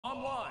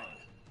Online.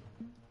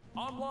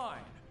 Online.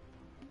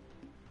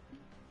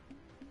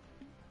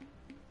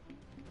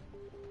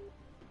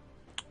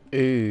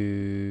 Ooh.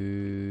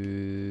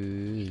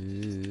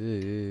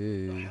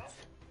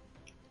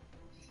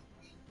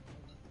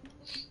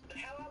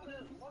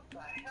 What the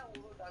hell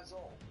was that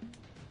all?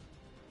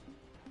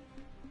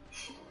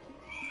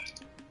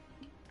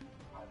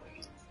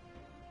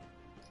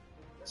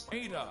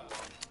 Ada.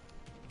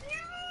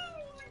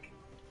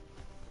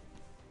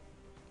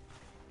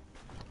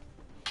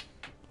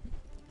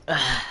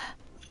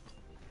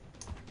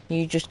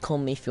 You just call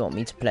me if you want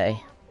me to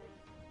play.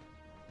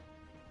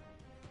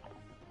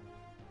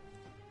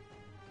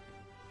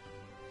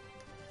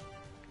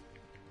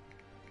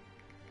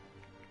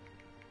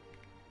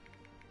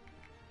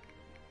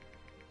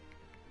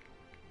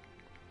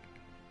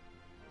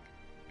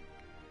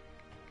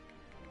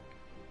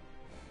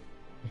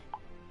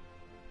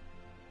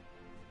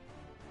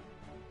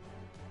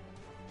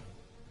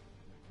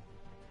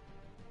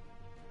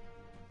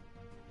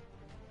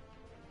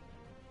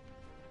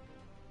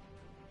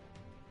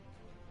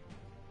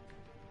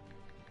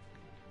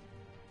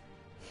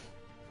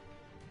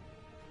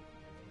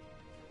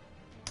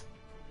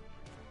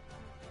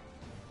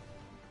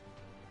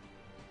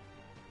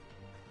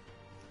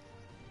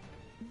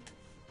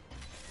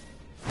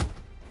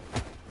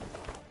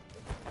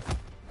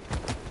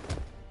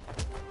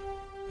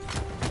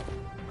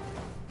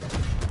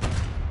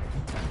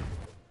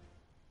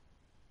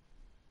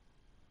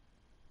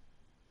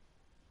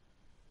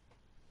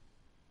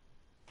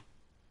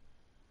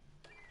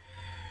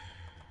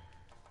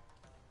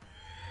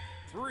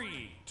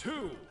 Three,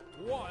 two,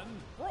 one,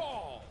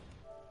 brawl.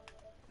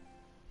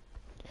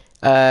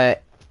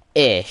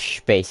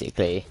 Ish,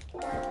 basically.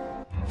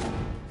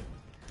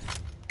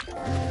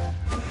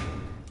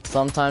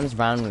 Sometimes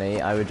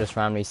randomly, I would just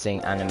randomly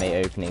sing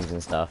anime openings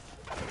and stuff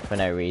for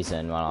no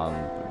reason while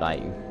I'm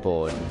like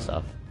bored and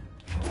stuff.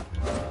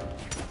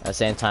 At the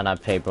same time,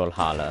 I'd play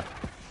Brawlhalla.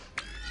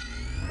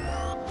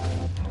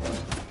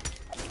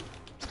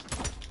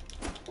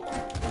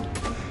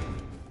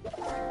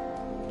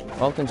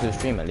 Welcome to the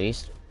stream, at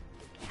least.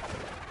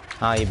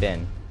 How you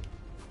been?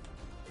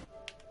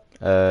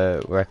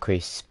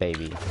 Request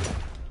baby.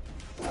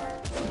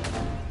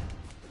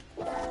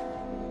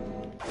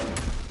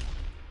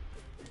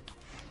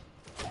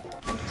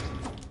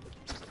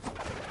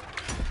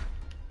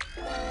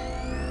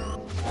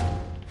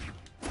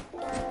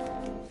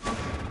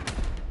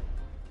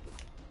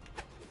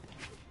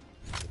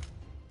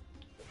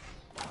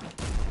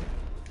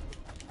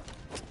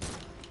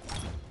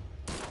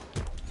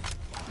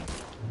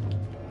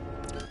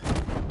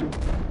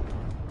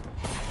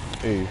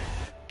 Oof.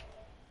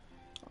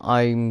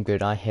 I'm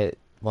good. I hit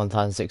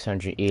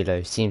 1,600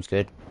 elo. Seems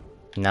good.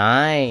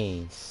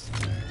 Nice.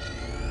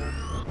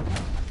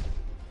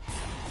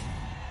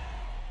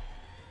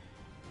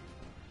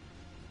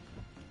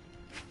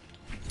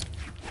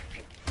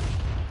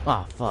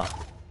 Ah,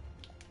 fuck.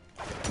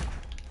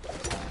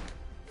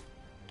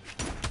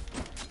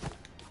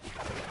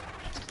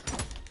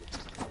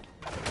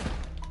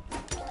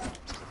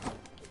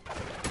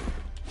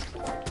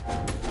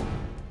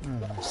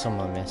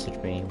 Someone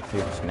messaged me. Who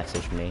just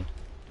messaged me?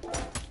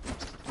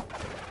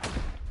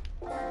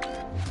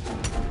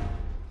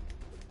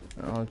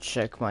 I'll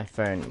check my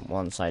phone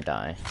once I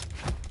die.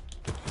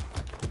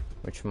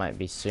 Which might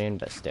be soon,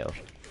 but still.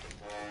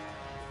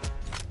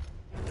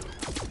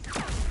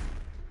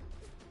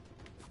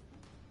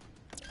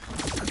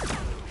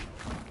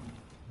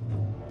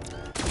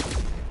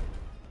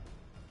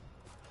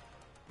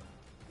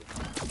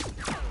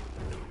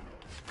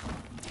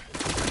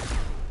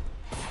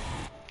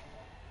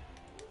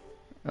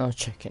 I'll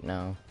check it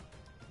now.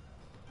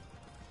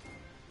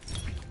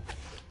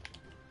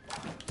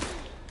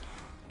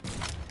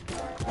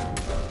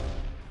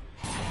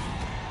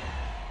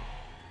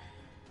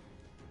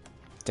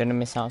 Didn't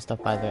miss out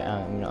stuff by the way.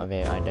 I'm not a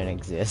video, I don't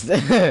exist.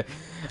 Oh,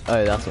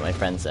 that's what my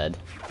friend said.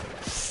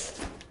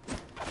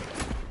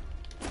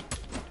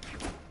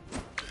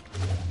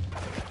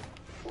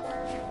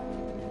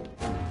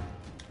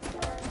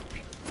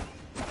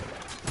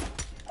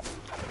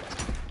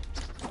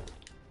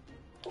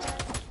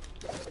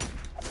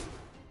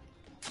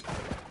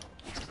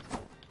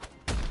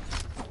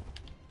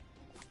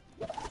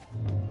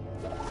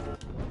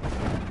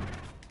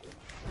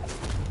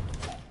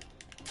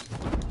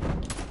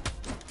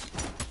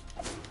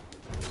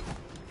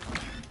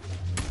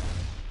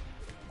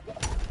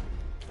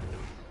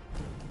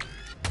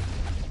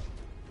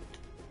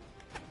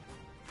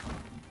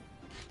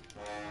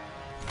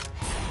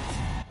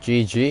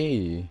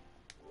 GG.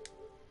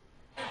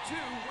 Two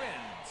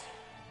wins.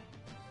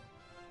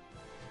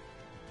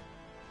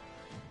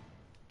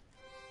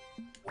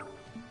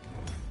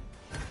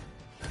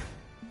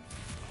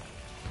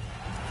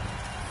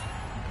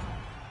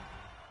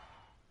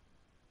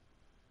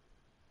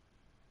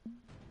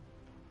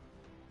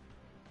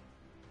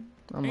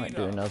 I might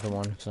do another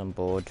one because I'm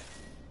bored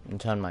and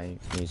turn my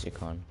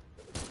music on.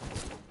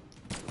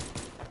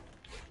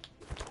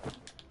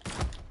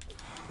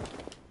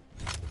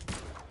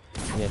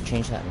 Yeah,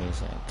 change that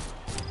music.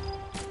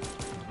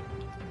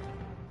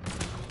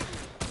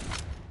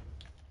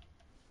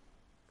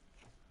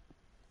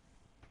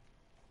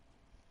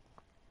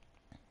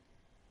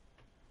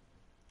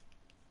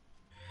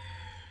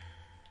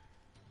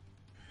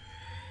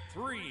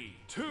 3,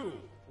 2,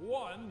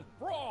 1,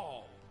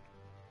 brawl!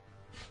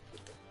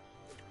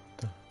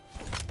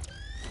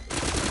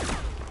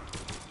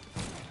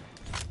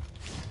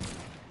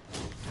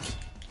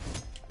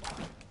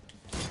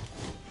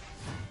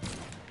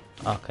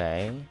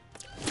 Okay.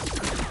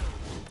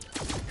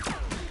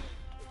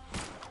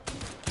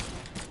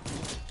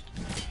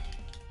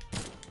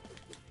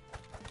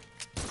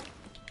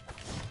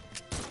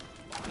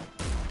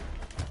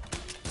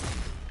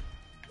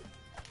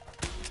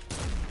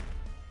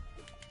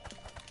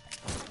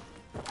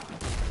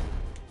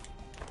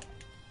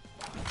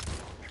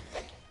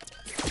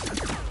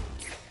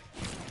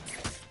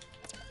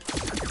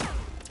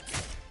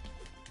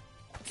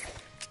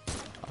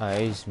 Oh,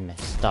 he's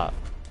messed up.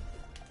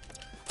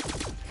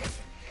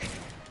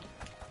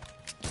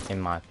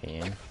 In my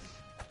opinion.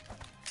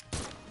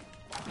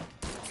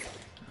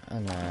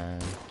 And then...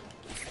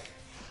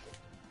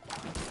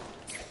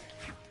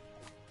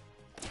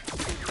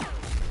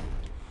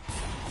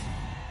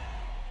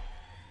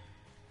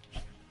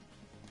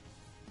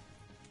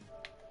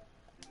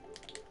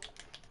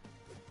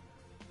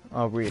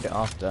 I'll read it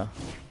after.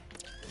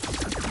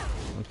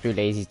 I'm too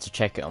lazy to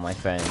check it on my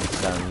phone,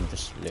 so I'm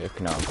just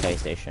looking at it on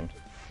PlayStation.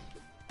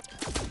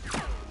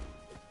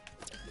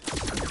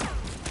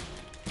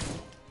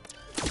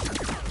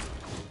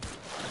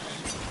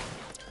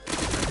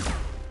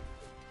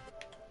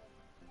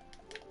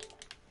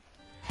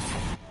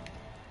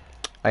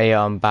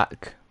 I'm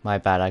back. My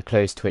bad, I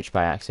closed Twitch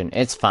by accident.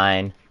 It's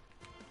fine.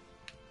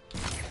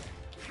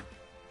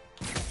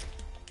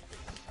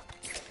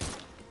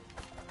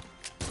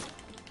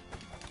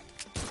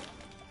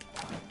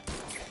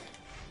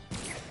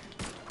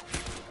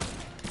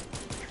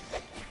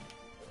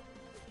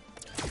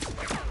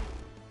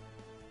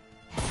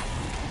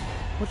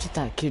 What did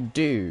that kid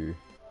do?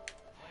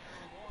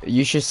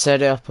 You should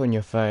set it up on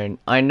your phone.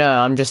 I know,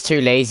 I'm just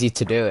too lazy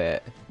to do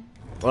it.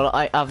 Well,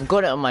 I've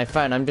got it on my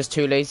phone, I'm just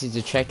too lazy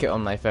to check it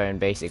on my phone,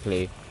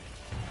 basically.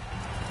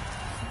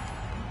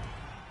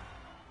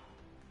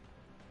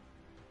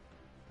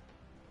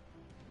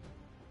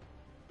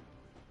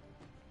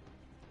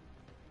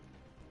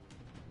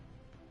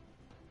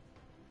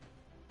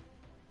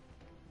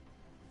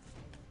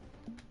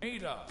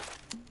 Ada.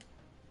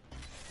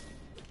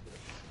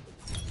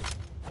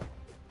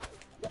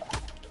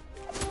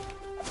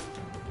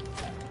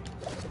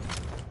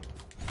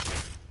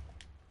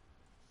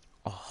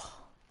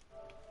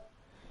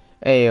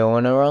 Hey, you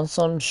wanna run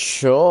some?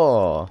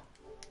 Sure.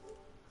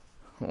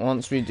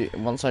 Once I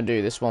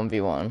do this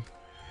 1v1.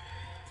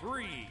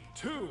 3,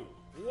 2,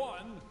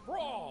 1,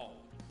 brawl.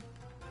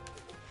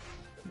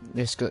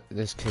 This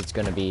kid's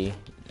gonna be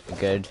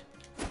good.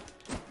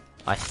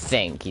 I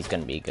think he's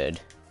gonna be good.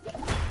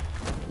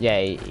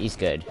 Yeah, he's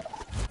good.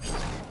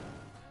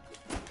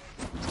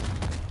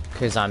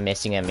 Cause I'm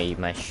missing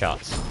my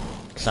shots.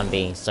 Cause I'm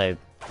being so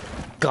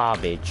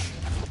garbage.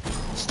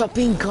 Stop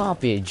being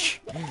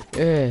garbage.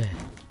 Ugh.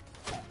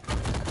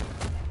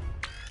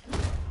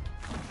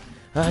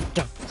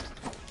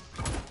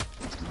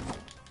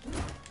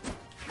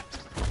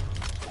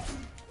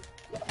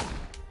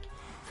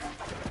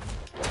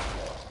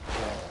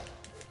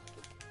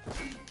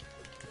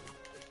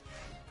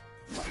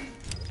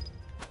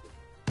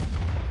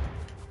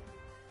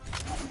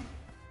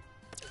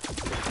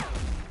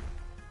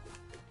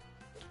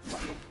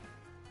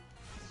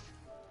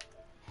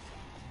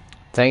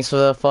 Thanks for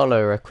the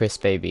follow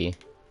request, baby.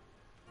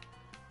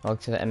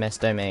 Welcome to the MS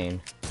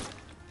domain.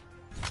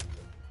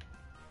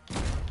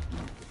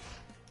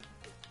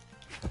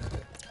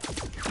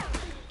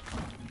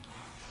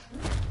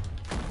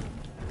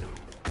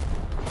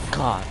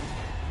 God.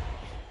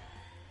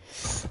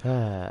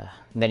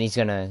 Then he's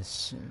gonna...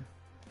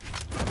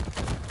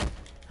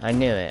 I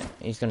knew it.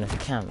 He's gonna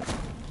camp.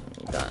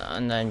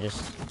 And then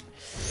just...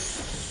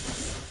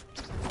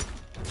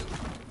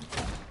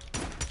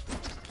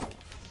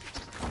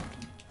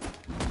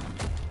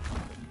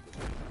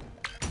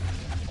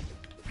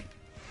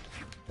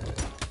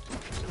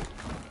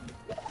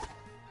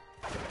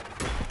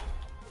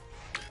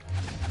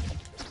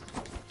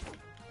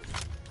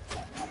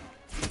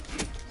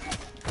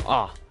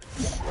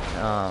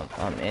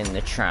 I'm in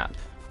the trap.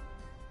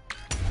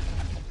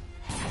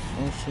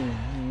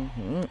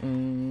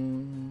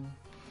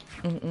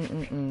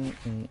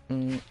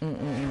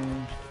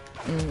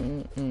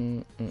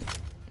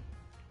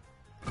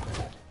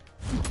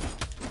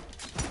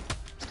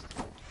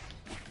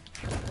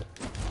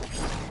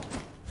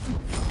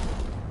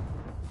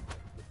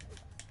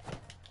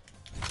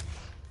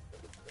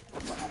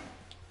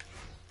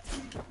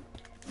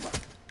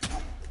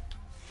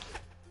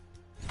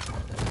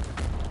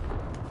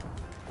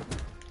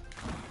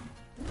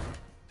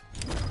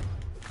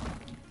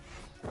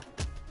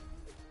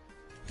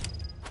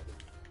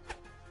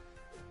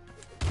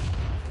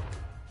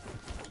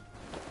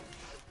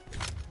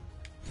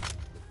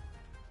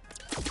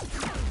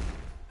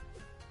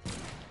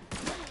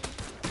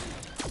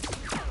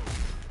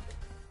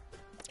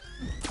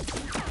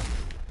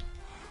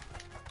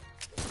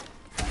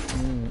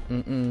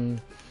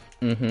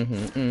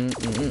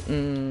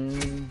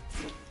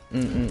 Oh,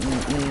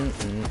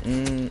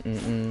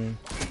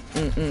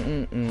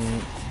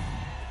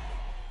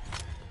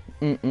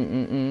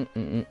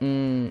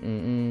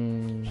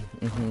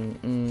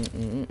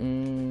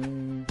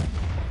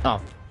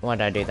 why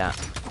did I do that?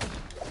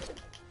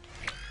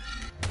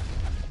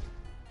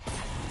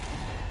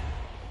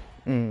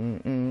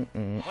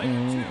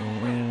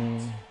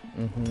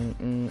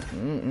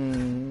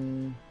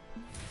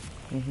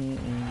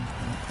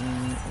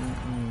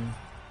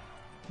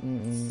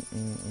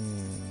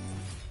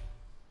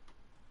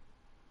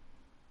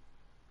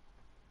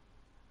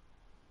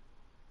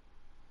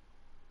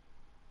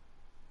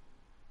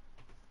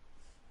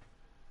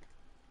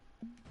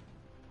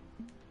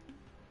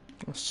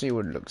 Let's see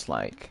what it looks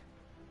like.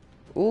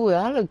 Ooh,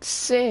 that looks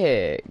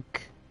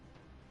sick.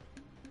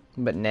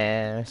 But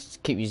nah, let's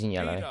keep using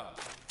yellow.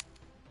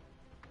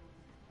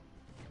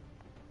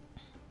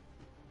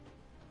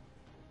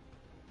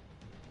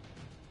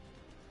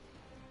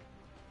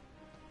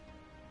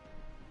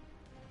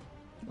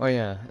 Oh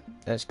yeah,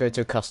 let's go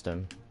to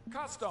custom.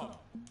 Custom.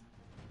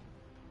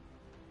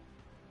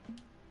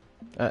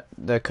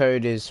 The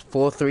code is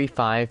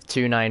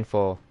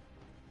 435294.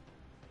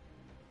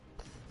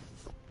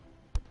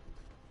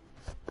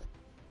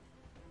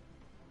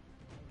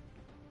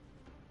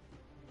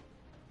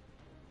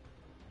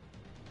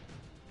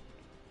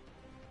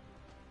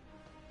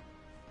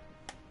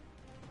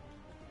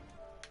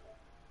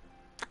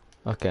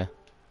 Okay.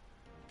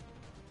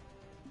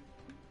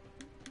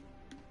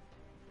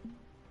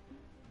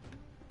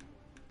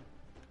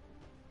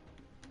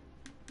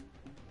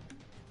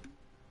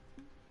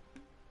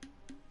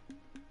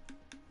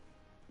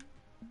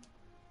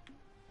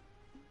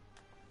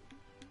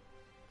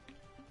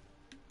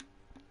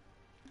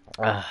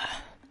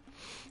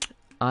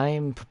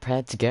 I'm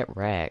prepared to get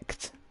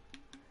wrecked.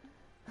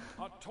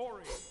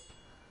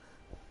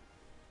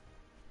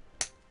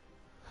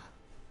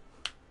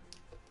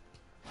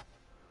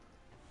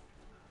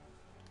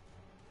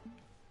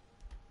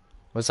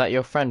 Was that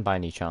your friend by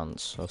any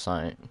chance, or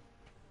something?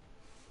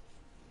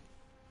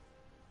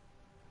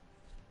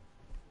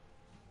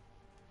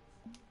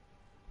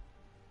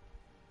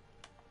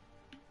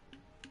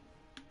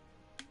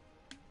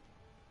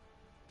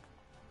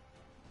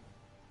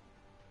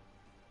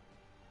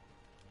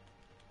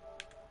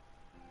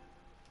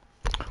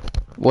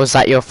 Was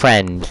that your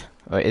friend?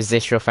 Or is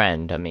this your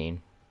friend, I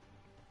mean?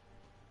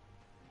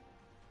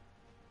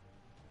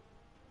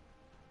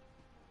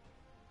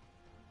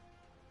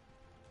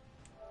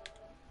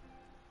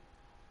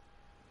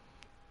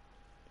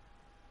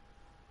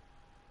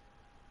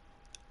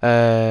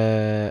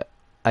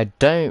 I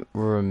don't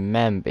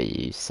remember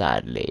you,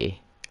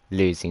 sadly,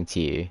 losing to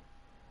you.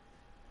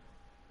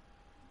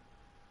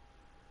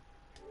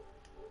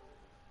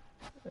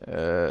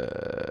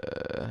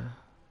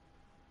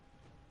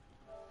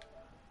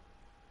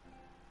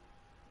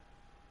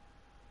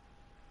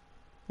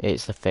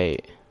 It's the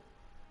fate.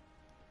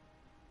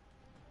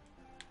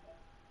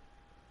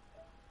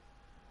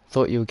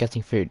 Thought you were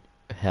getting food.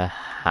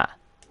 Haha.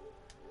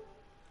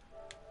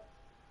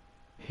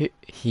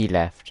 He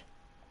left.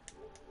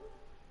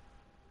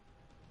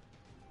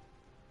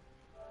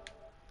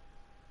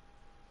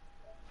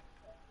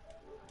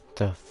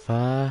 The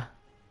fuck?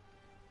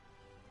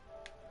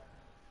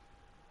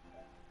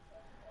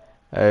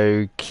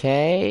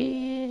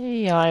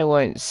 Okay, I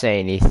won't say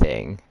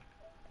anything.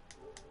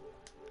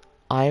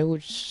 I will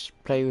just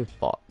play with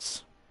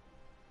bots.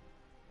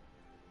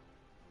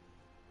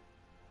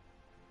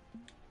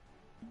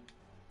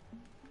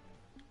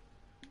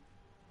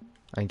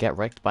 And get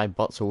wrecked by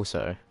bots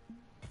also.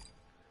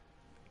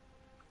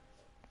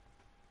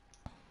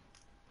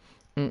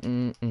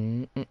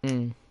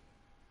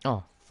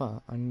 Oh,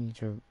 fuck, I need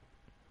to...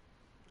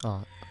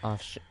 Oh,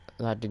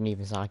 that didn't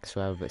even sound like a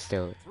swear, but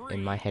still,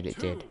 in my head it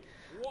did.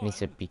 I need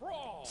to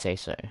say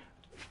so.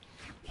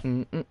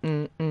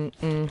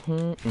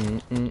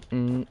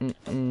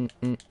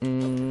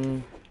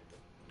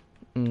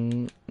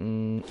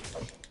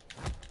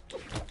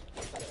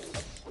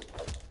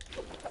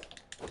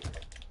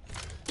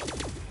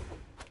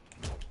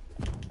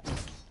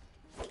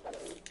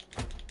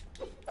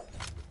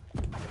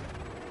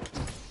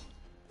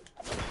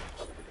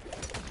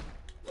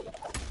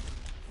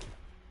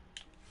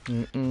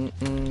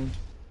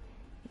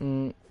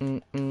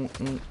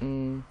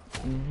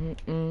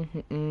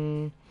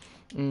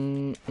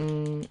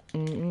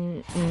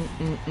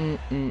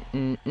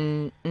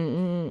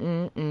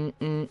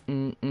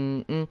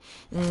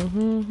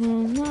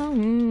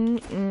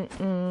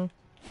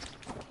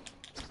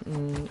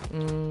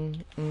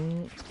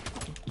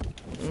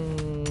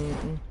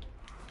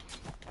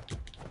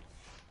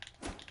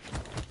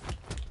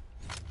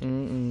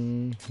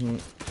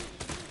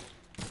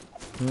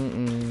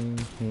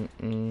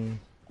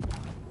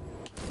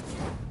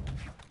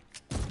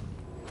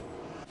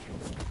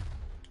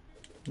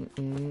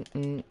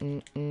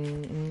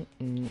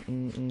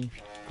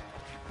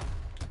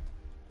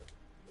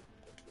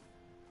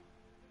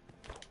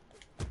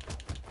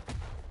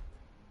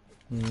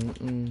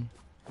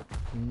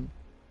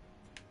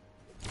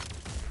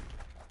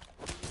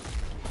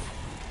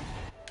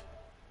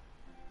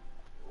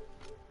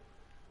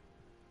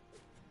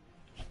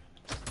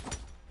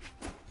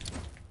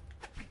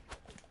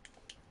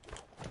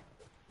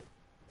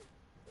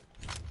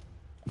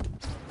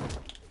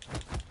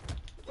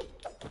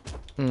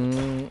 Oh,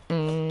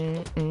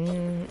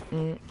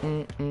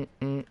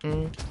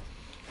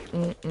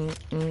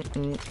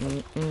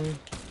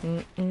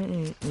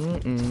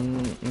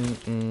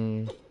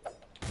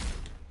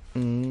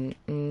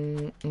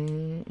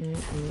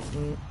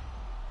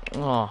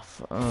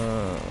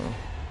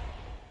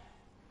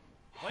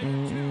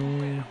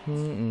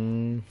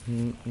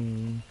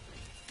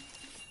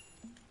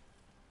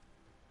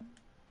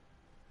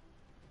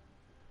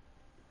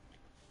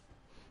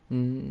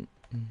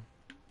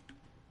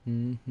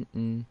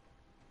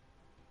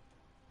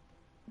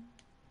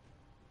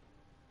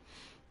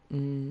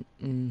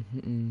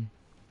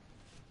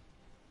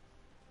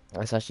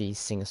 let's actually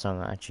sing a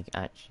song.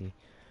 Actually,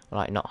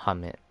 like not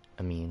hum it.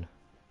 I mean.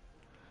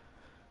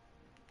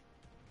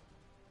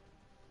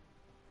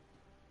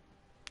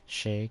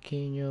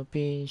 Shaking your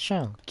beat,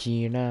 shout,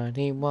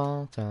 kirari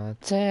wata,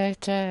 tek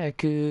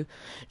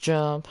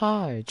jump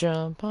high,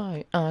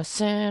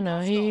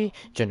 asenahi,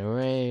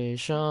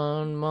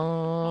 generation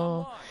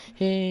mo,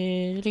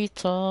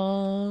 hirita.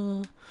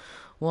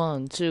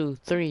 1, 2,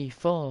 3,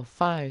 4,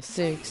 5,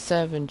 6,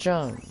 7,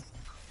 jump.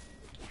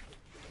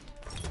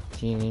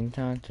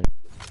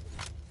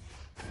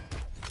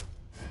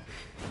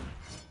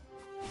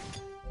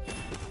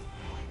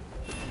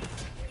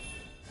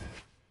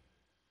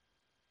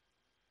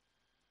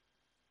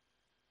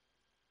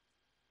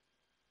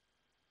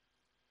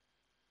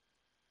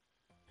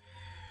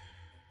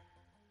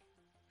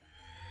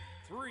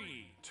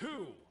 3, 2,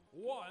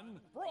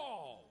 1,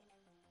 brawl!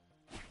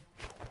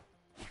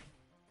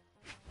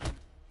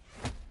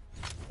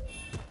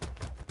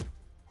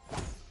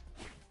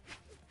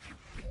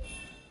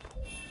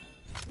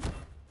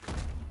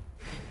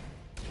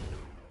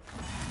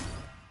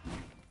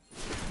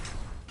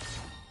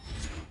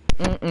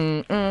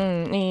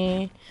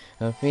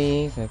 A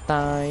piece of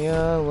die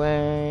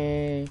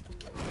away.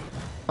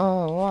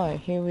 Alright,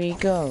 here we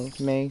go.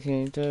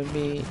 Making the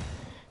beat,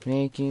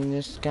 making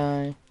the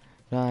sky.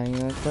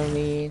 Flying up the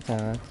lead,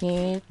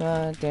 keep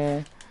right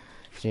there.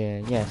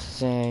 Say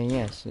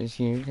yes, if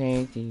you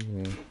take the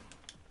win.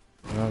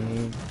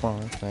 Only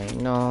one say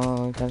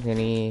no,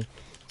 company.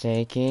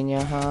 Taking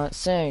your heart,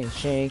 say,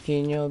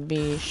 shaking your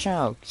beat,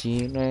 shout,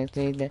 keep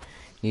letting that.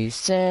 You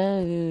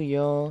say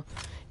your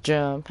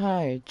jump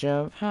high,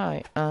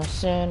 I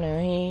send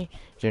a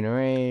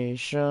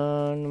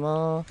generation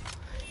more.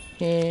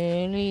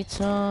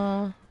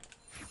 Hilita.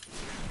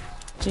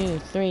 2,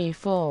 3,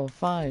 4,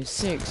 5,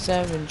 6,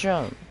 7,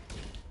 jump.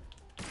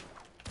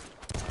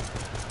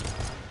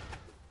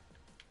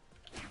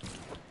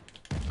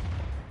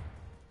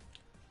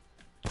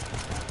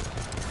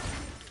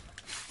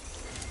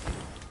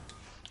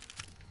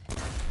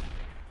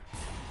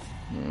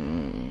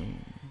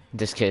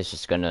 This kid's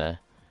just gonna.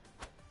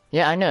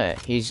 Yeah, I know it.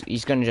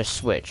 He's gonna just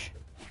switch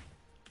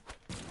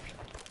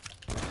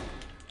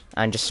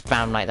and just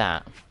spam like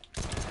that.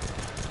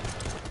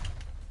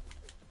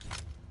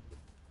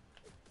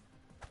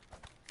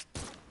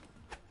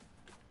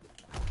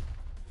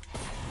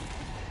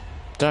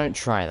 Don't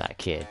try that,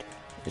 kid.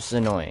 It's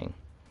annoying.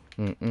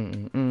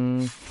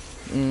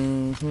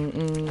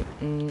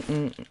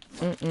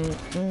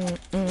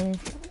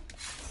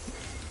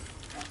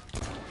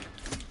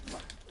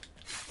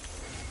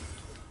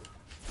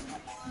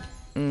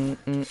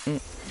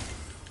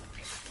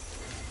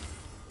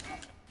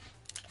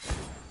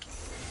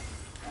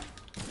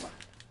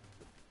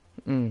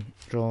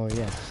 Draw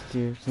yes,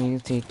 to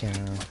sit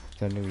down.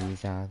 The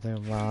Louisa, the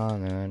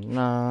one and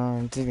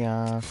none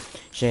together.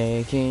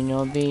 Shaking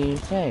your beat,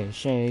 say,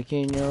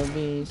 shaking your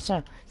beat,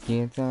 say,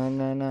 keep on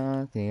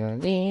the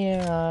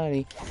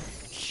theory.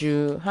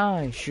 Shoot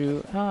high,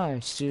 suke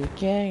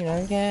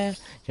like the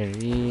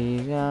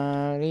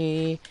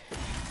reality.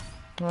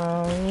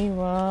 Only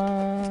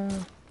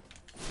one.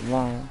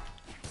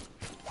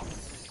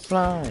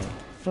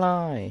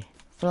 Fly.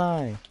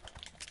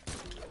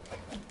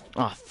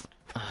 Oh,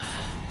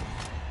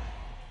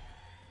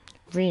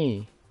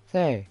 3,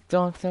 say,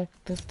 don't take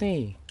the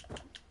stay.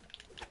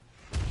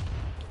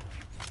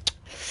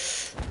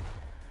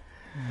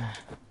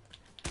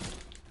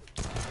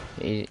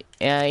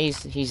 Yeah,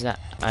 he's that.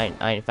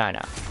 I found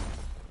out.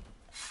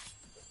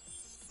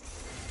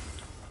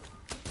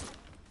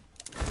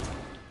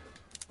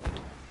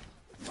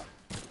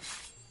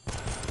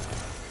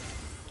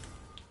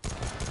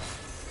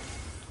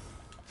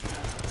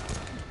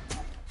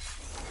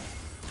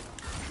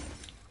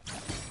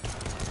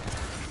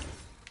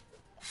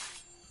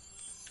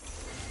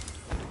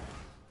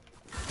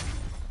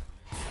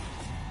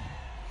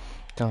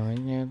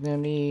 Don't you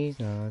believe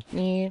that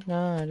need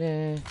not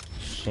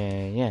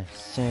say yes,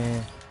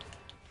 say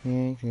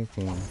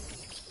anything.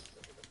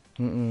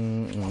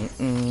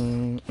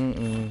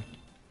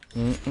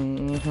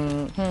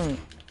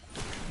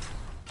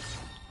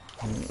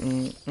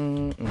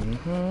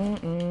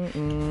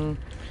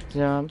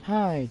 Jump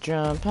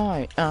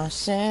high, I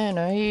send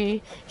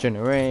a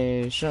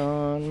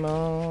generation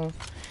more.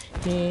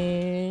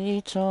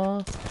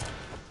 Hito.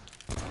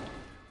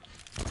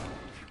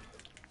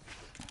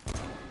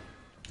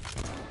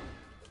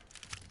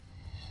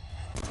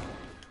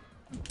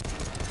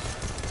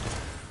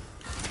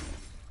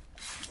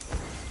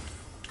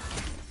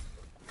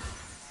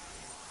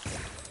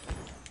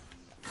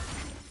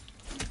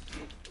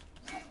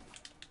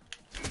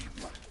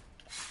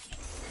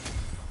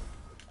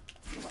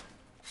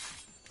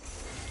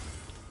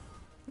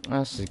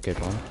 That's a good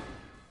one.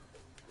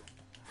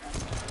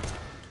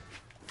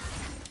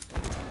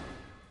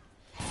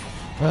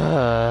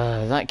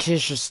 That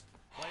kid's just...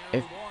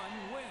 Player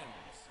one wins.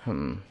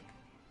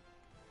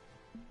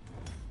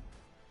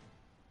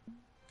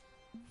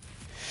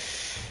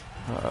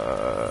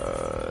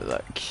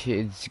 That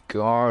kid's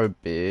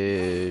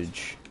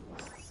garbage.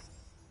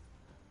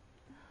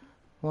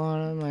 What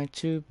am I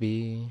to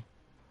be?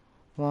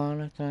 What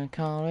am I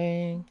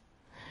calling?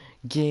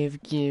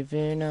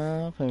 Giving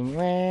up and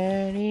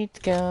ready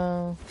to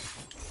go.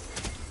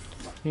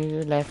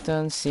 You left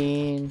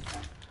unseen.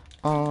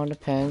 All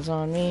depends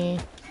on me.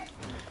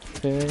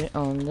 Put it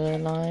on the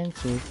line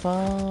to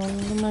follow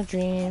my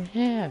dream.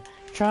 Yeah,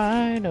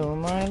 tried all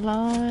my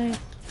life.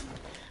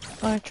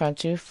 I tried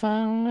to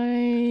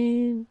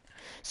find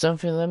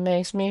something that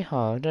makes me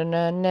hard and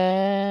I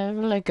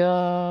never let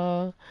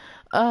go.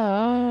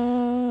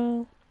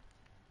 Oh,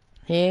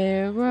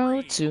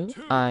 hero too.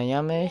 I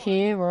am a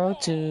hero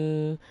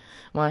too.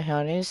 My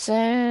heart is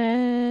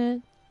set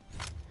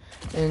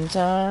and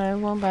I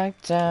won't back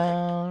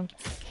down.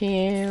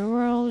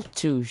 Hero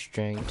too.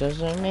 Strength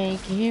doesn't make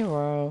a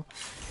hero.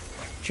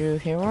 True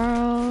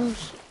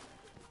heroes,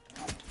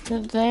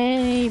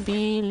 they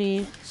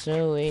believe.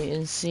 So wait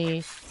and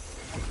see.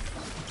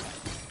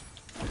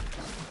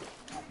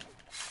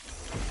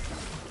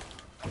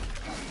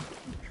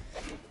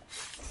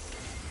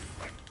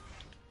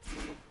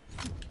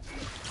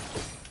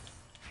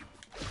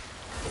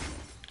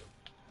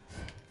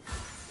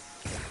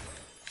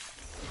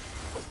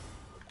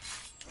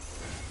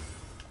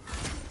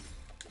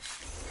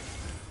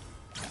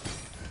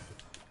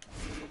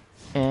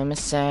 Am I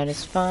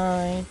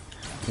satisfied?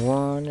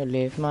 Wanna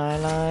live my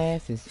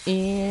life as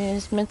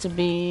it's meant to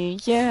be,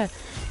 yeah.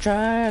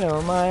 Tried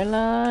all my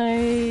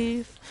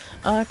life.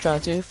 I try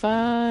to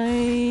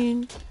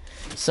find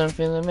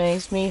something that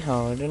makes me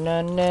hard and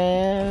I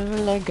never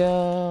let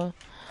go.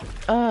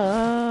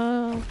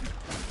 Oh,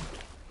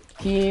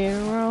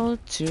 hero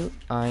too.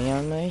 I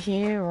am a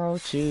hero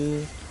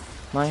too.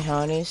 My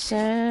heart is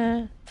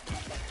set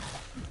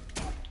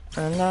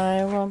and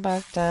I won't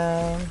back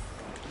down.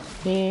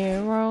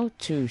 Hero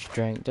too.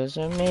 Strength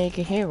doesn't make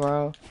a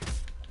hero.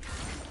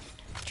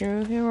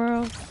 True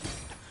hero.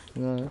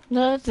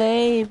 No,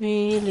 they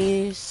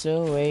believe.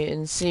 So wait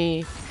and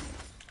see.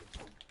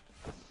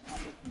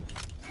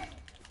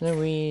 The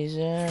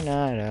reason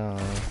I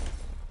don't.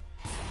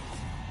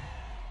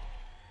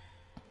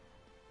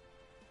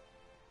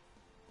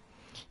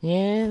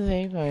 Yeah,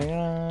 they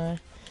might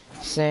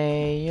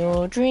say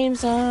your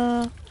dreams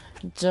are.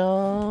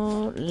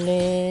 Don't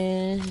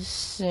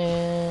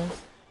listen.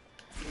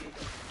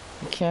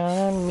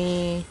 Count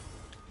me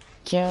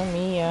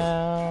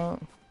out.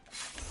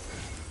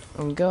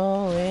 I'm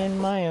going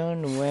my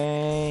own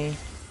way.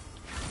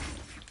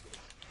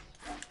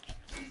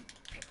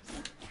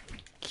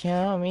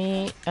 Count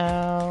me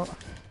out.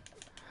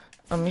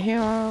 I'm a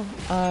hero,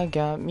 I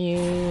got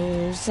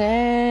music.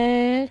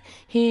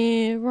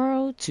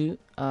 Hero too,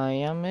 I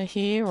am a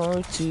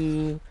hero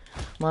too.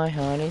 My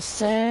heart is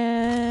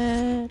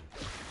set,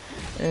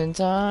 and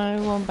I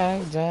won't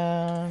back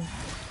down.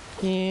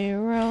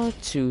 Hero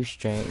too.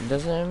 Strength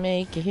doesn't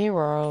make a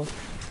hero.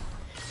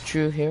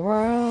 True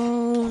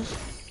heroes,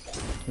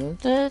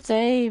 that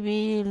they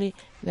believe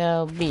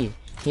they'll be.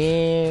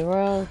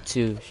 Hero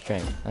too.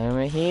 Strength, I'm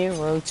a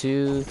hero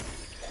too.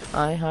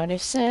 My heart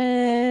is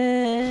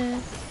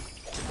set,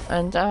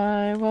 and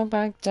I won't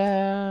back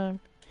down.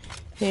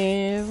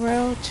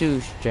 Hero too.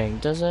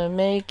 Strength doesn't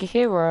make a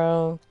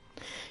hero.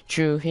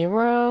 True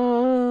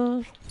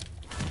heroes,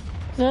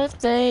 that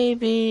they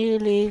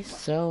believe.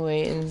 So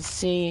wait and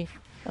see.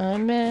 I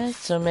met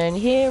so many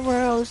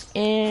heroes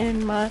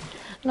in my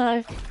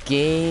life.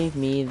 Gave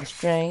me the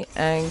strength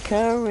and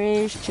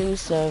courage to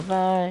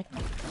survive.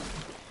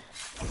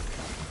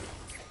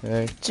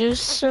 To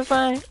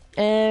survive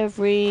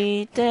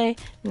every day.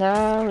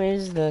 Now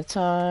is the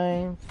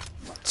time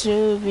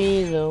to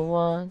be the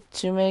one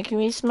to make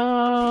me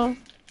smile.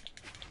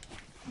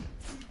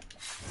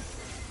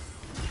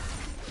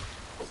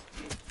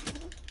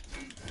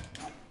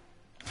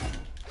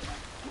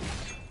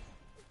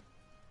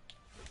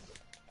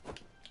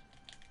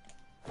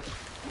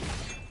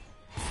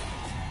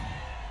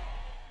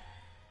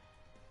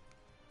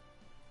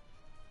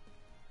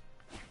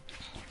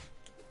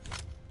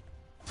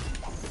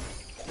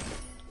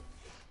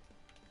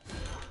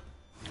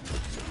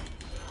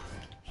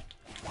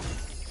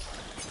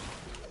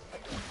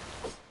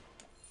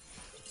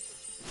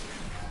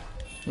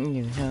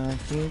 You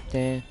can't you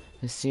there,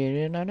 the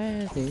serial on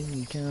everything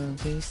you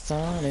can't be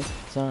solid,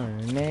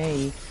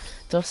 sorry,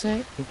 don't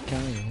say you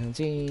can't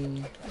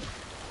see.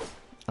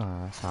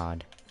 Ah, it's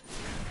hard.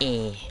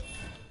 Eh.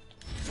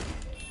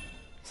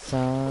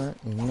 Sa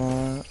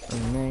na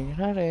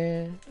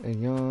negare,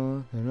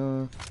 yo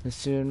no, the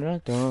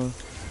serial don't.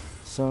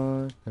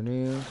 So the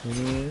real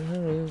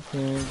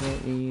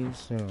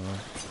so.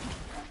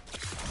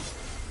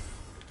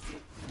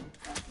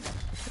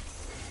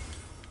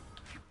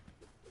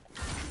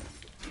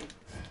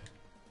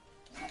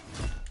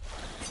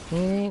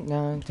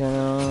 Not to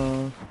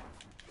know.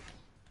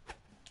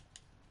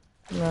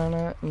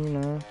 na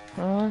ina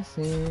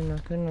asi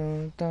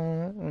nakuno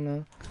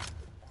na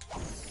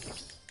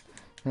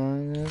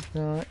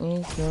na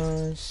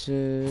ito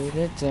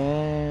surete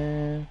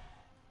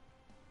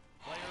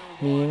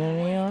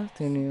Minani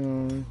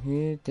afternoon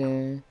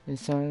hite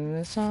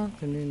isana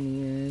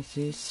sakuni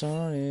si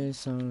sore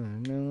sona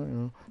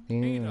no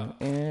ino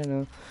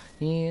eno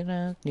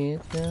ira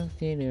tita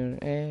tidur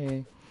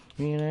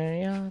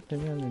Minani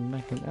afternoon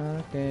like an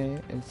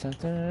ate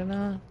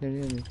isana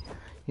tidur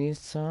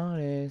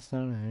Isare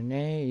sona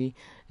nei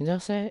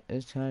jose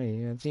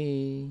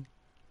chariati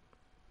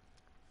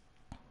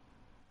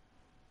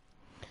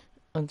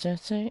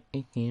Jose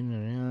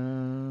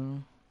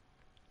ikinara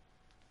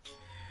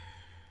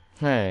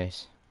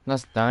Nice.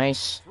 That's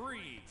nice.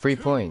 3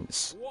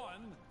 points.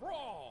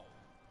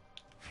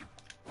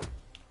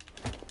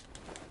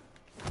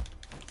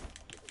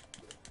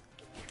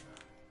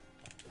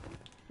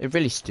 It's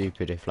really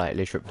stupid if like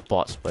literate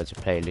bots were to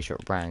play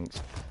literate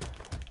ranks.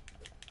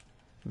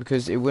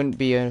 Because it wouldn't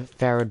be a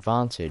fair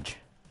advantage.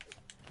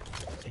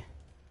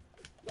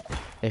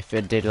 If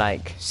it did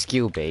like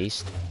skill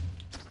based.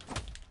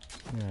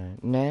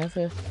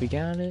 Never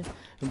forgot it.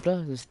 The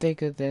blood is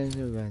thicker than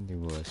the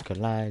random was.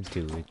 Collide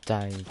to it,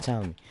 die,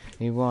 tell me.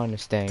 You wanna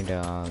stand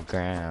on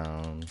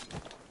ground.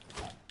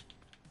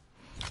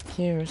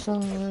 Hear a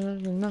song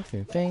of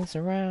nothing. Things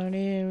around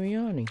here, we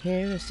only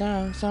hear a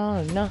sound, song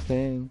of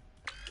nothing.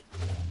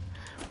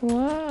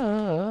 Whoa,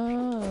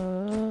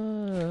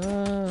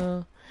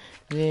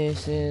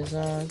 this is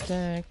our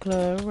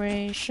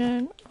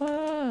declaration.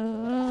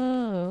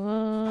 Whoa.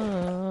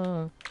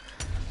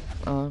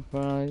 Our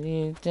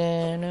body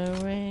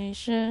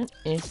generation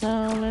is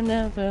all and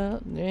ever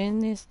doing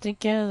this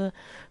together,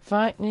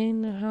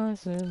 fighting the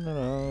highs and the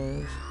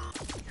lows.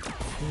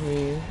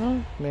 We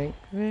won't make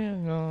real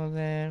more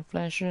than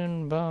flesh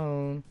and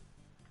bone.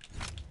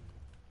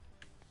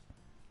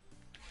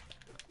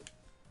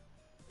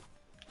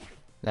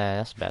 Nah,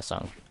 that's a bad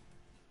song.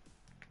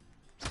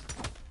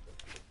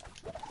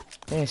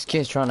 This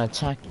kid's trying to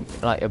attack,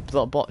 like a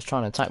bot's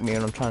trying to attack me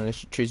and I'm trying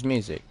to choose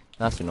music.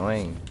 That's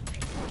annoying.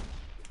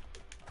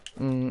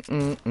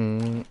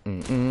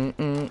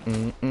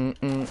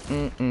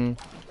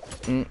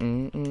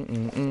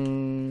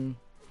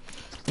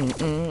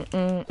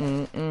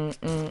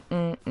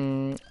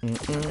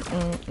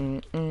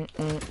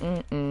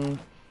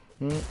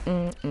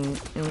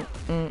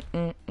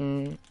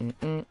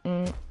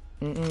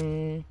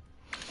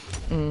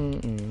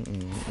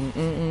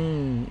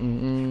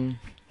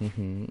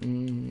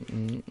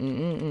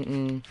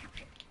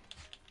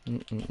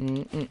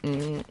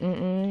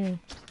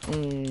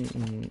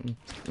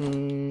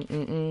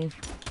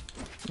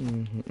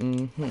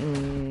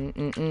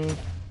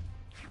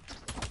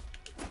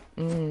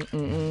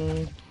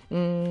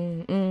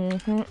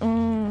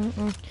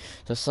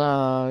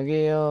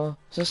 Sasageyo,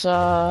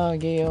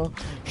 Sasageyo,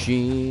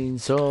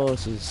 Shinso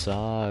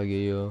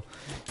Sasageyo,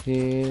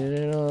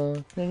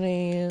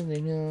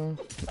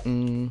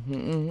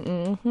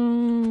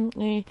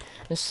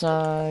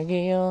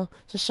 Sasageyo,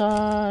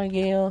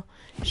 Sasageyo,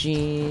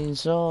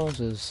 Shinso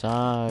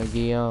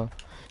Sasageyo,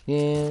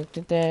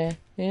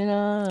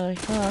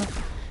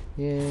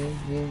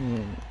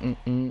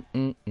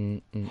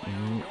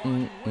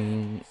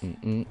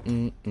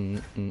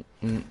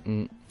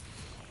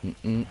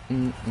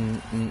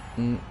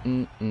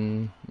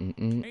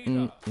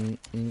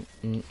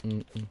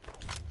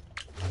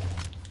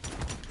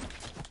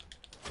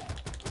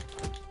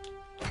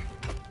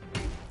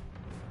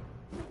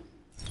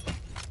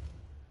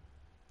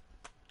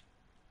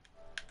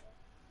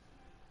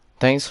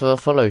 Thanks for the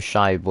follow,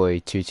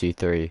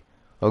 Shyboy223.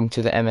 Welcome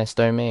to the MS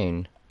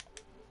domain.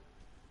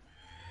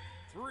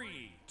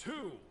 3,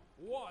 2,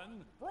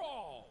 1,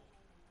 brawl!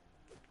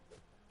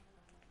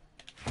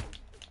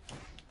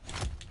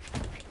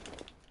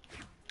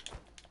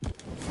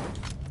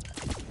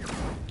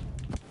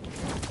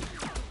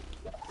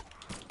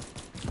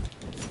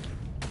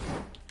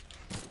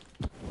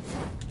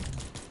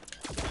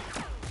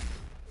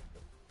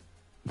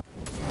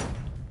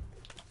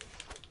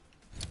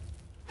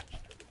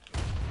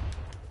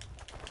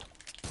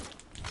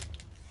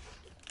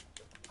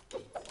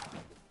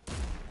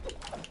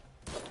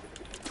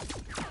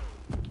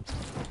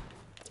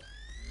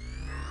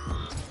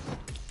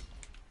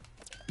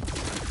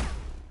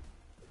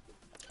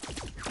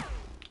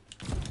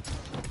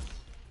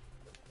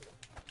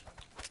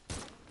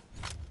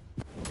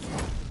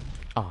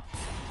 Oh.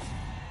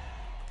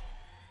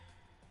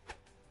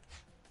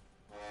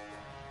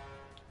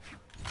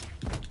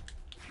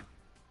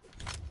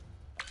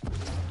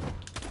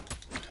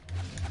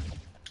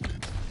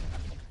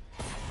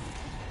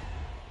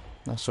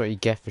 That's what you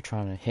get for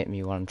trying to hit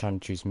me while I'm trying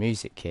to choose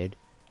music, kid.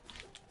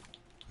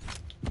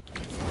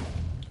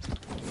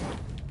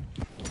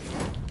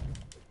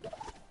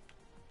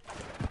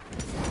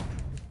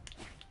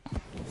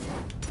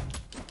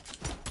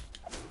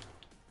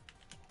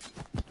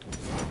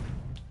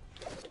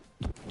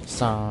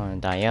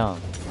 Diane.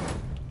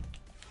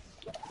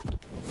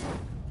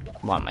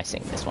 Why am I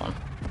singing this one?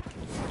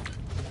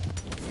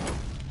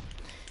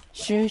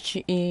 周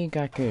知医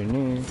学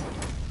の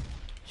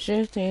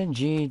修正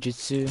事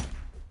実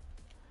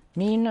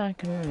みんな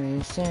来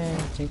る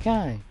世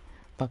界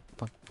パク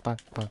パクパ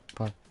クパク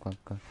パクパ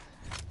ク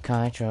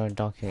会長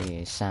ド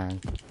クさ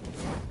ん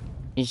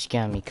石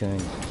上くん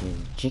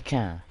時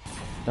間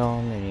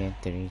どんなにやっ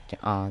てるって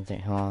あんた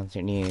ほん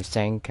とに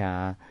せん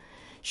か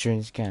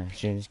瞬間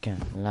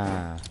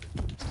ら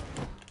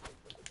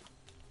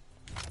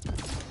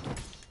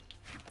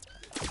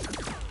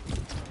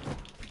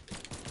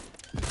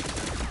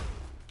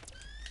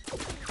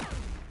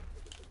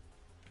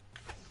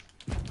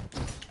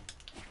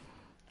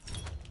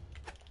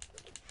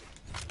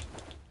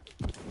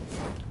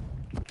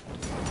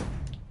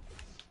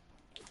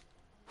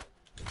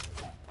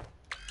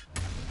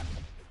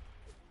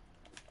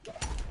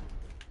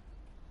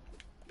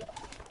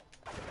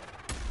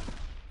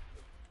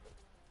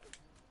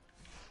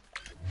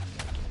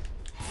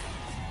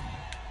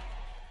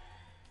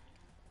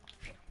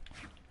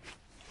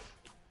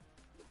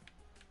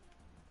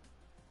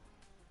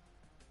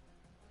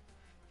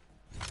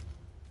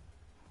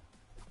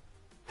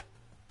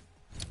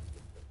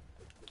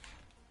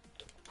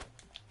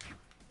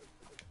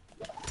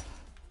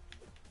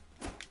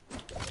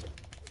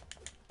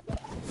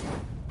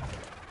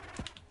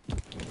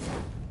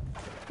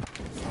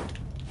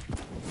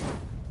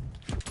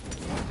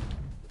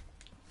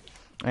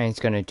And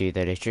it's gonna do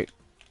that trick.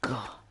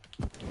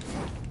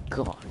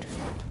 God.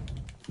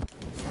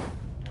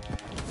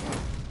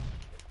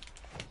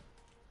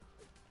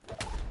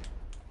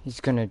 He's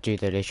gonna do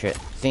the literate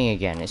thing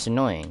again, it's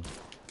annoying.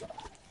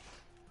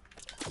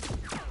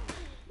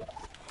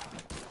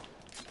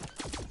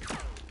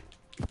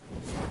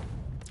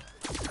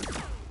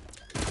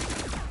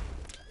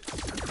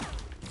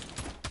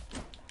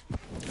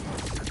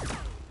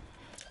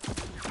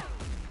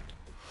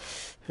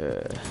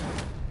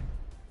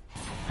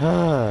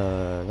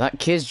 That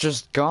kid's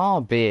just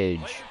garbage.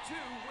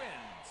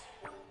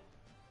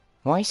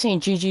 Why are you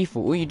saying GG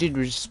for all you did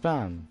was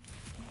spam?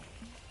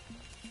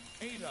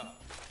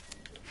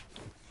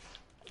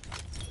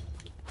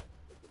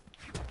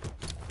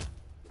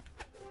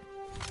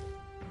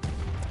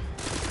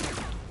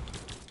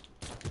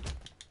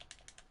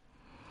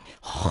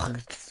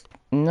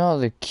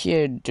 Another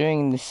kid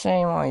doing the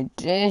same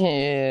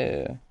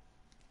idea.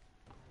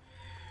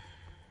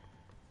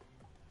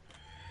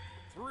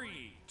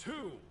 3,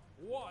 2,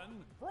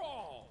 1,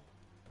 brawl!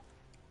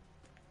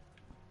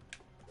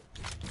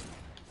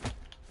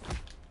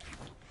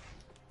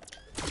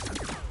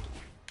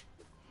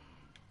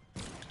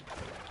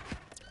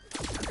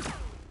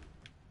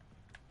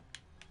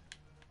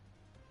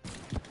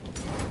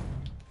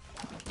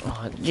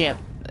 Oh,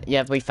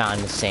 yep, we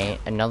found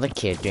another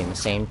kid doing the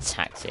same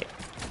tactic.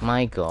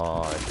 My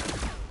god,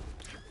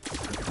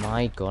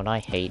 I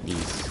hate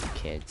these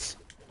kids.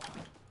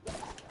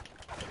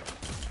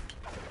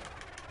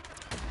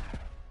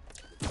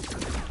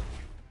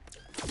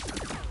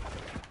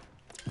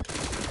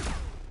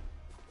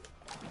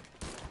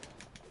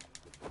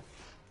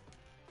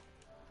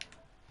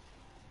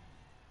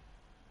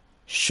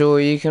 Sure,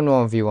 you can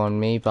 1v1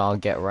 me, but I'll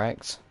get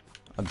wrecked.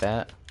 I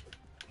bet.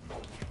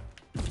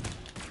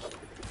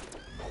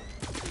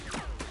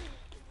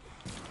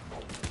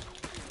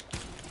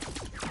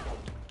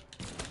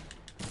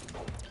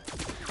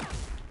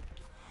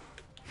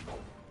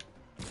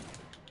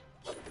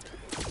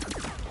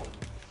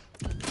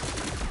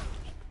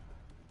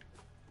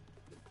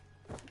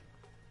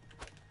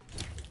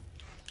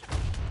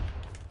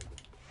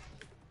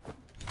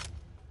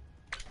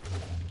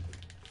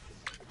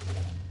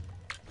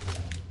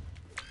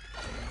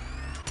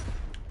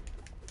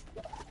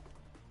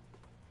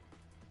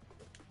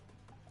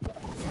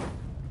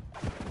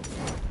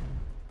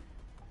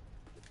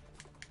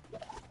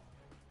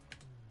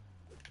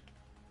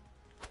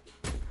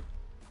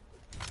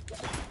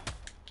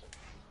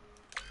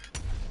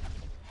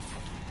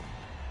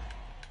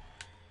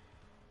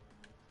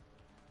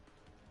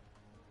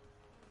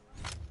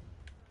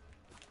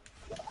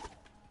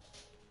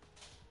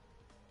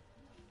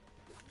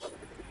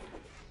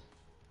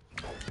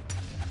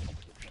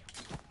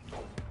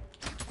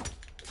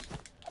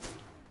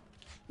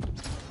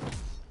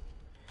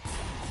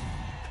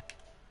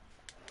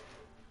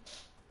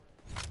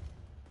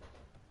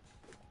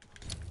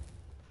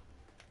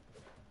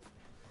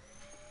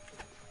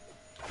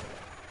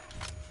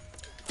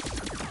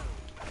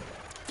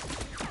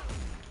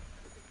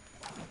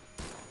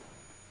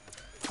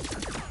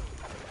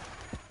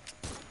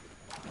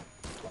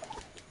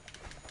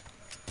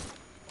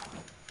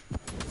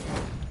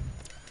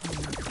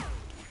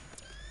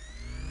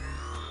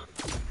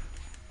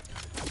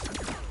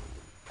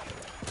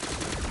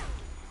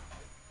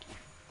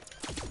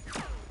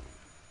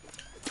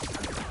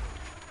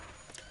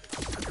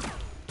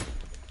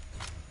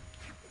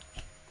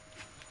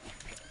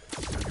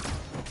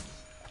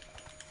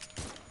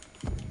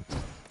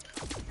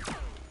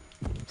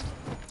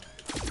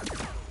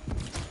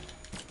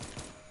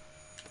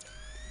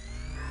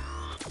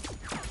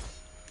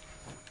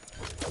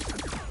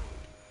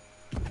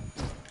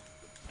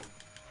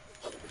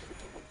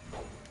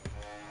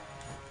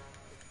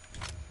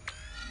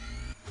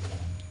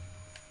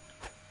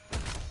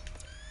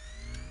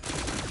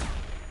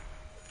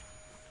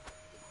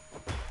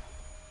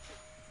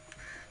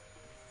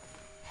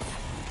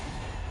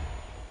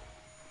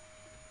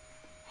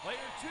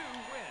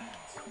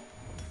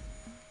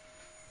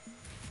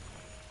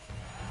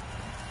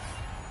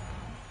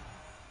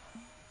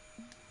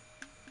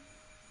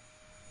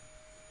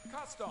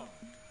 Custom.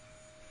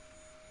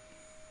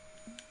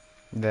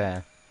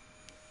 There.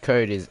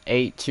 Code is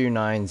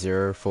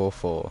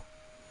 829044.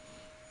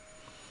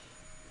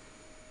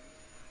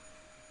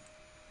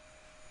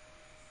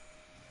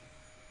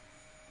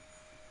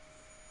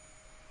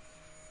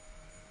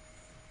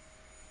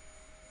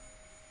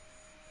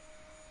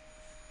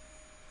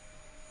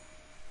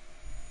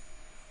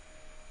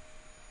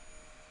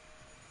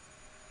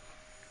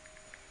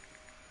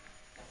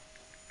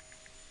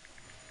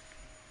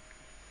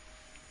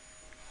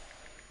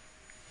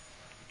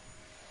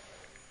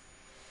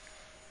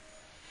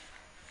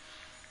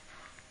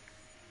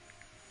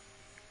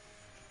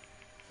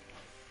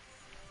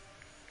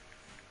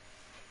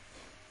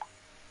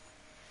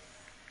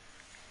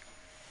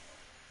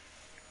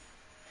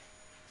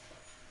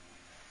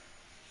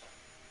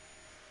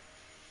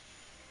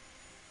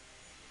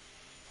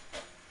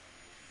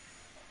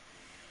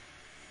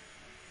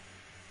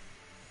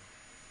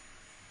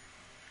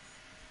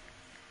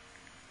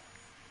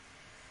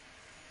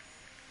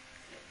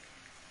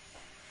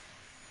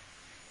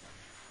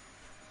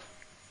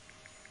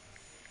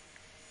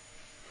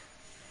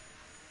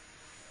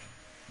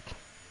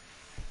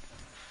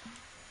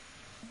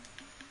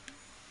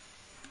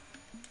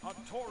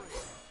 Artorias.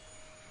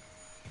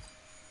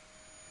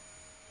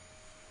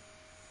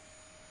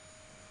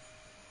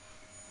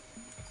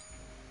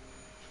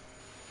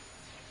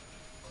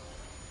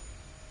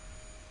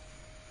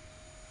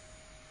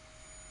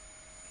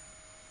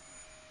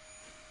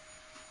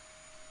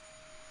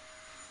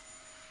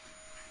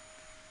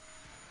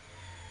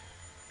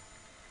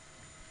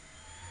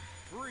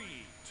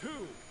 Three, two,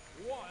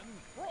 one,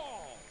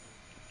 brawl.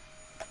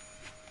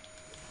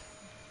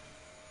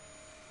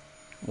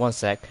 One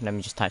sec, let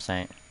me just type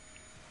something.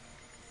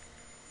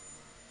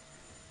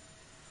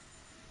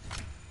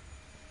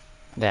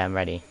 There, I'm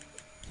ready.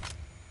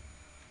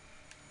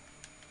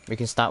 We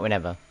can start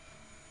whenever.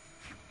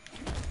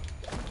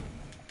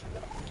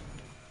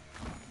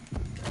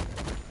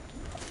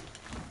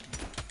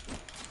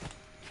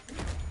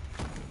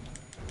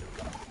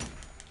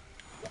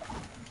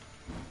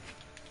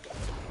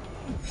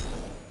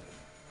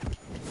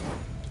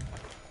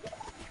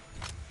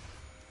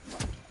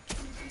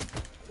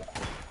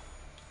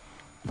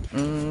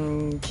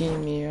 Give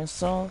me a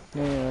soft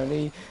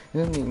melody.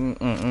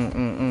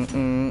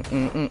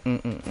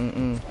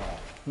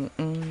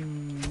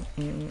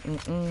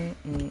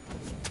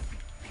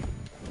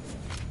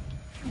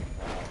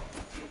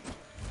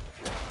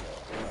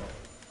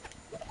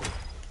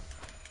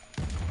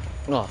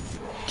 Oh,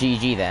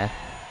 GG there.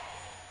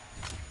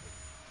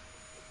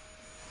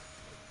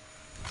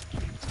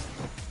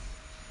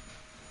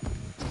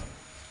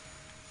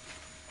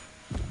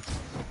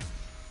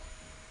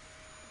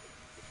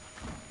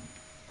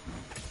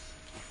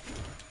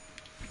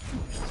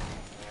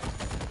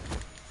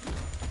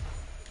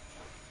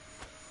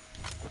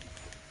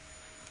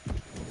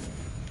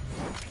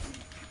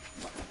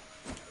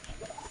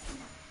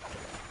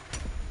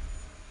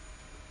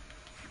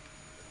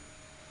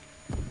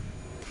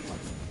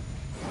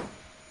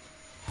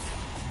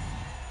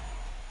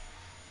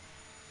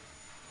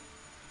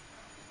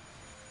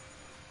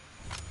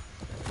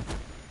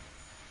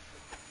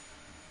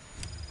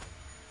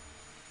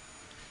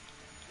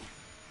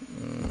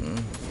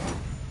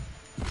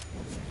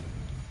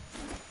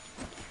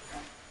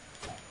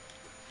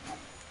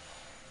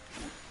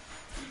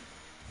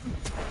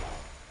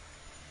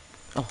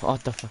 Oh,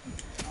 what the fuck?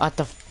 What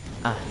the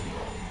ah.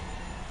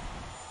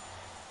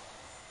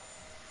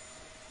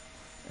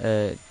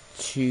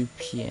 2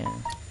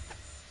 p.m.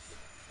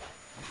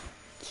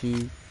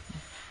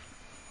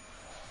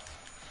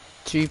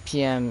 2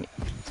 p.m.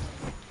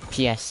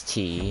 PST.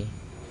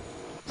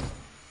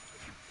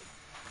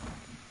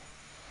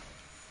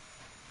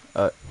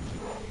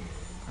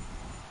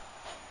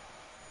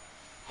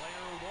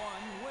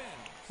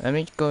 Let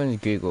me go into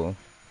Google.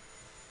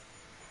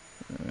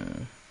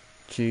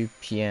 2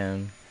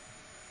 p.m.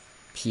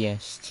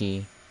 PST.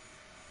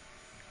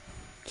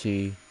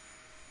 2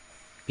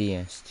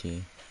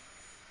 BST.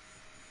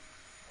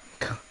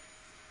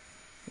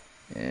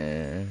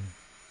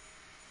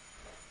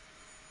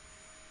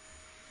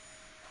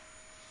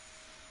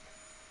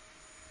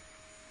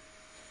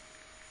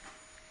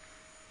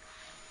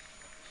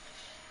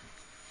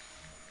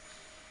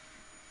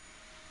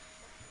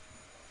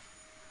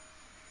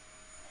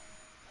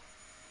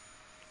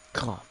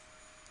 God,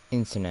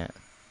 internet.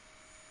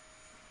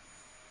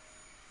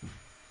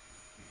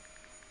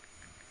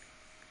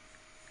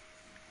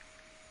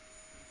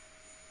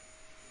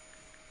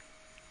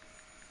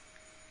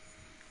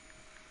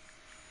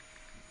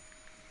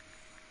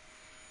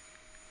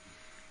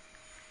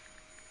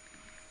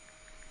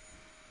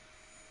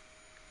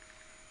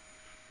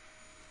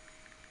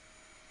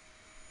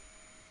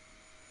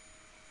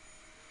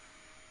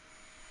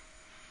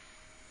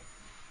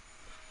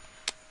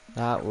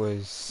 That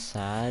was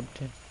sad.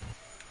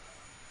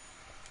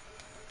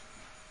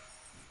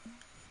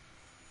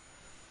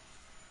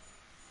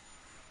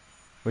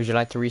 Would you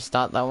like to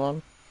restart that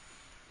one?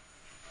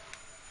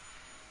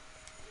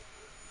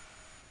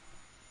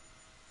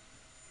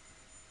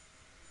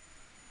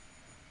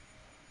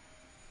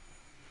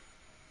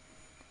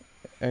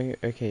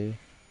 Okay.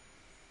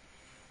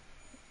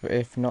 But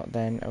if not,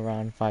 then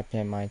around 5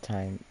 p.m. my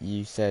time,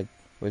 you said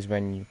was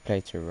when you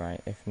play to,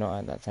 right? If not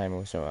at that time,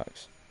 also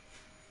works.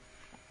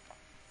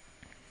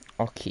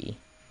 Okay.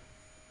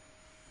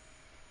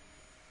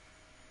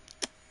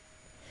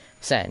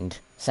 Send,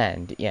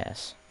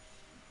 yes.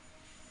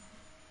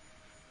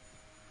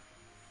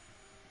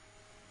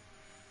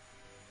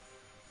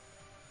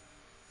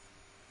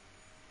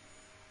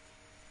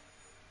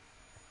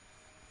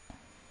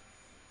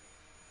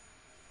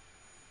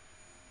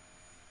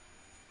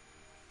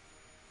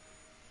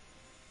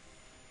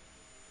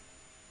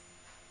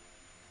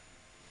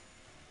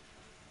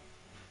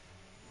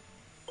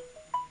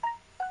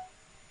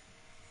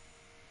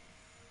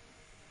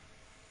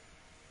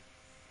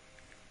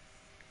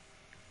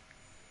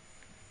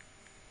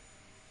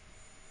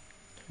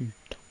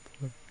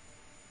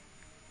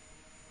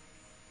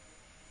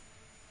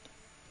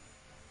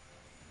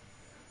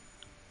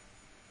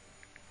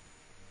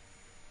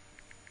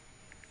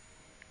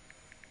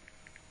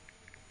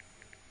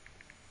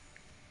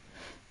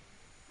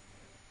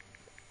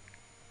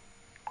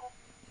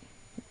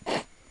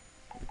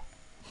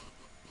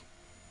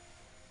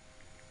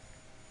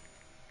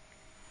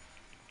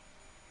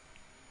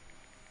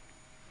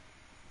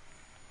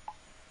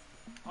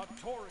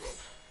 Hattori.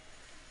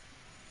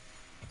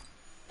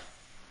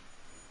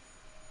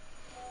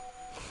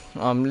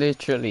 I'm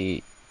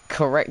literally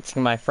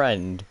correcting my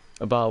friend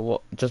about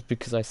what, just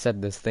because I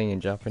said this thing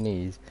in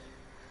Japanese.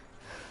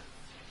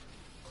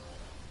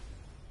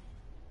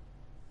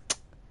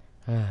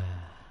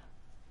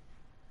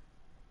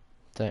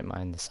 Don't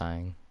mind the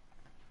sighing.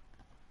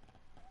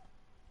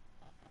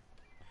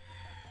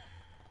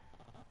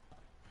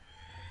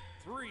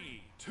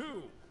 Three,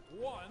 two,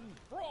 one,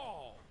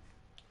 brawl.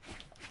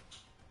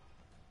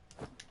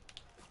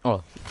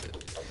 Oh.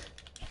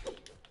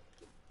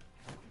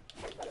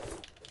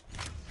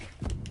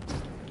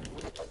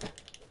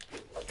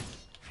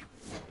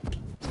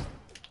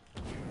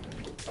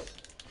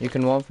 You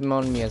can one from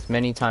on me as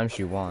many times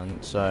you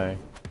want, so...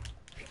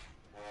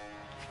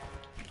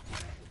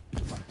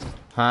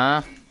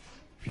 Huh?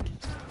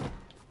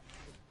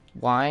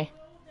 Why?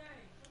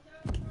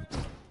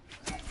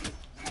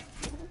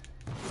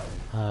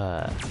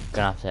 Gonna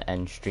have to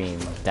end stream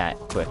that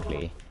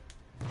quickly.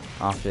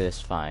 After this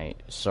fight,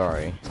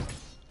 sorry.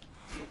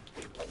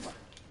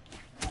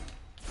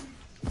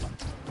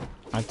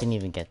 I didn't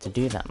even get to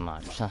do that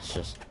much,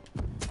 that's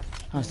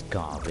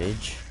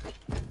garbage.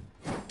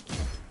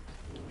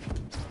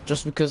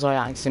 Just because I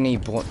accidentally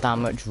bought that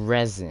much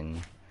resin,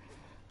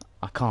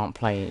 I can't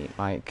play,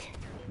 like,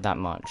 that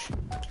much.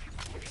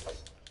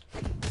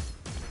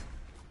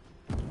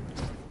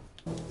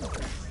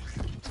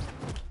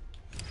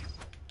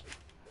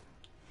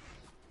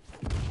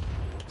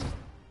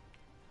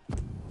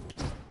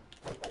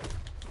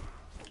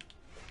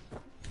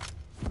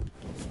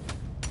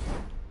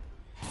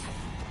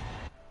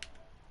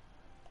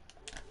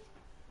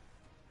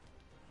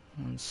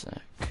 One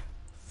sec.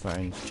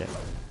 Phone's check.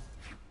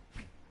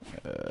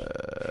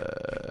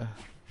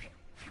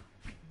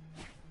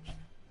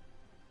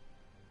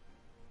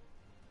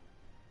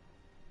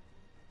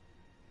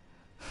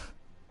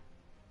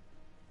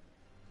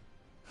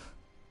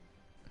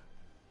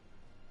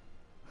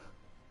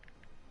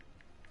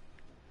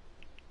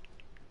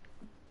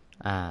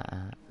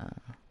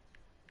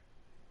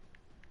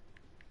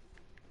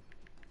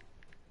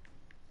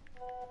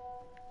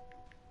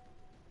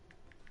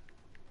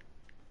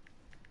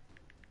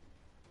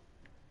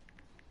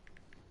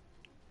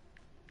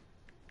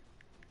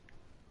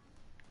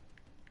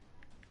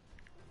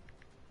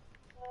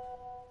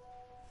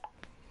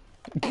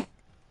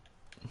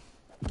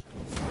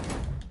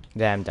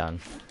 There, I'm done.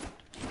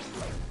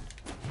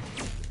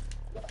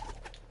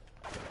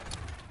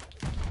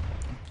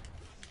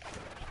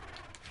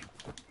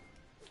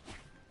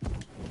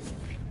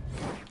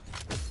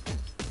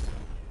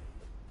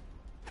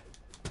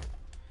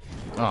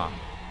 Oh.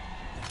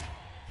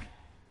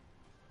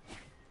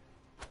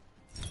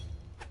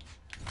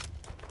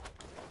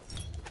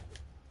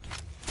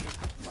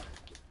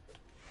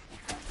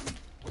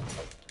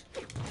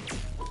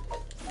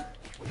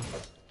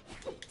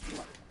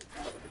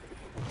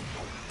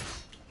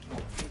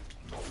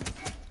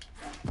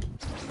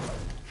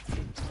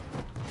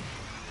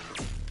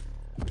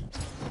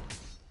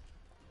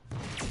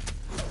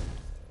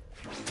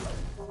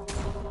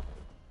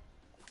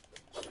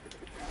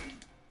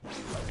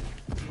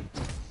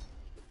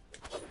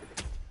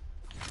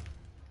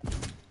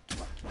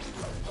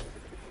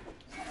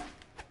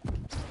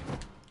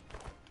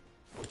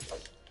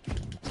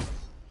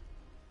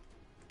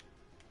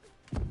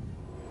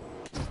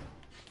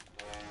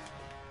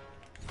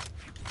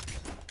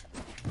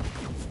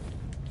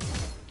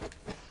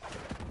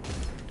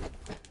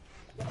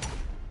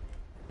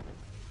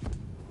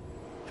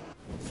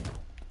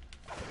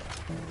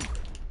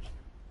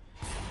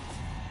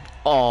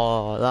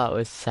 Oh, that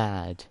was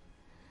sad.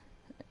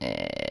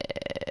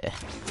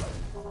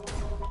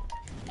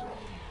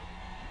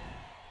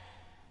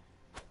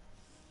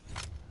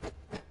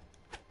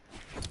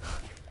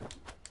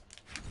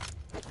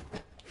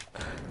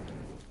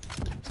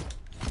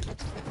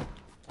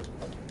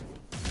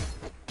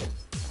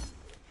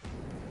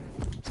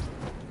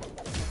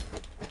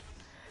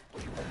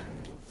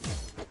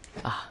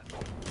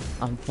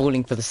 I'm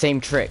falling for the same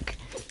trick.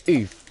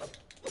 Oof.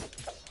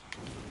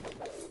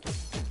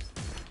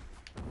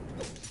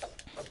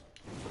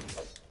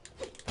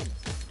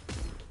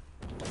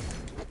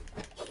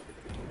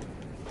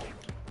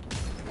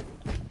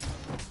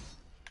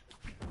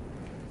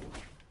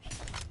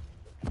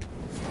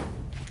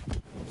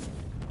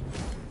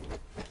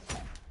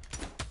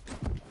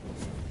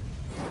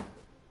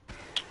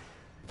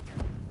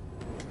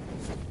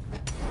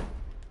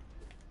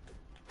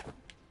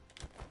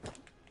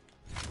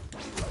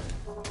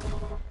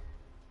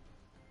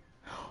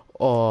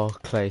 Oh,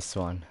 close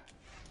one.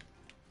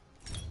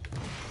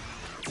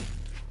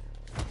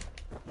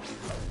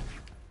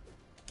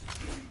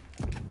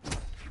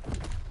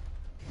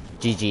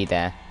 GG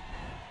there.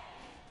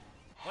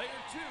 Player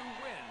 2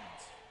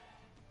 wins.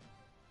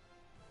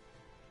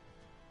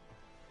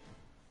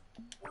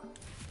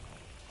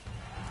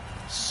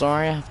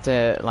 Sorry I have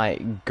to,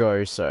 like,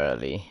 go so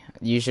early.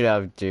 Usually I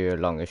would do a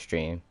longer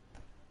stream.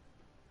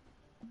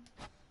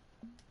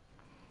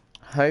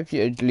 Hope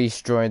you at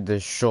least enjoyed the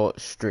short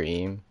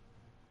stream.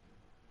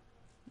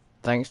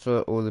 Thanks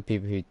for all the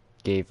people who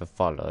gave a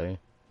follow.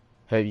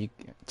 Hope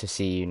to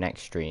see you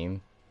next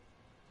stream.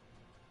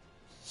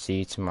 See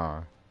you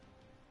tomorrow.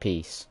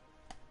 Peace.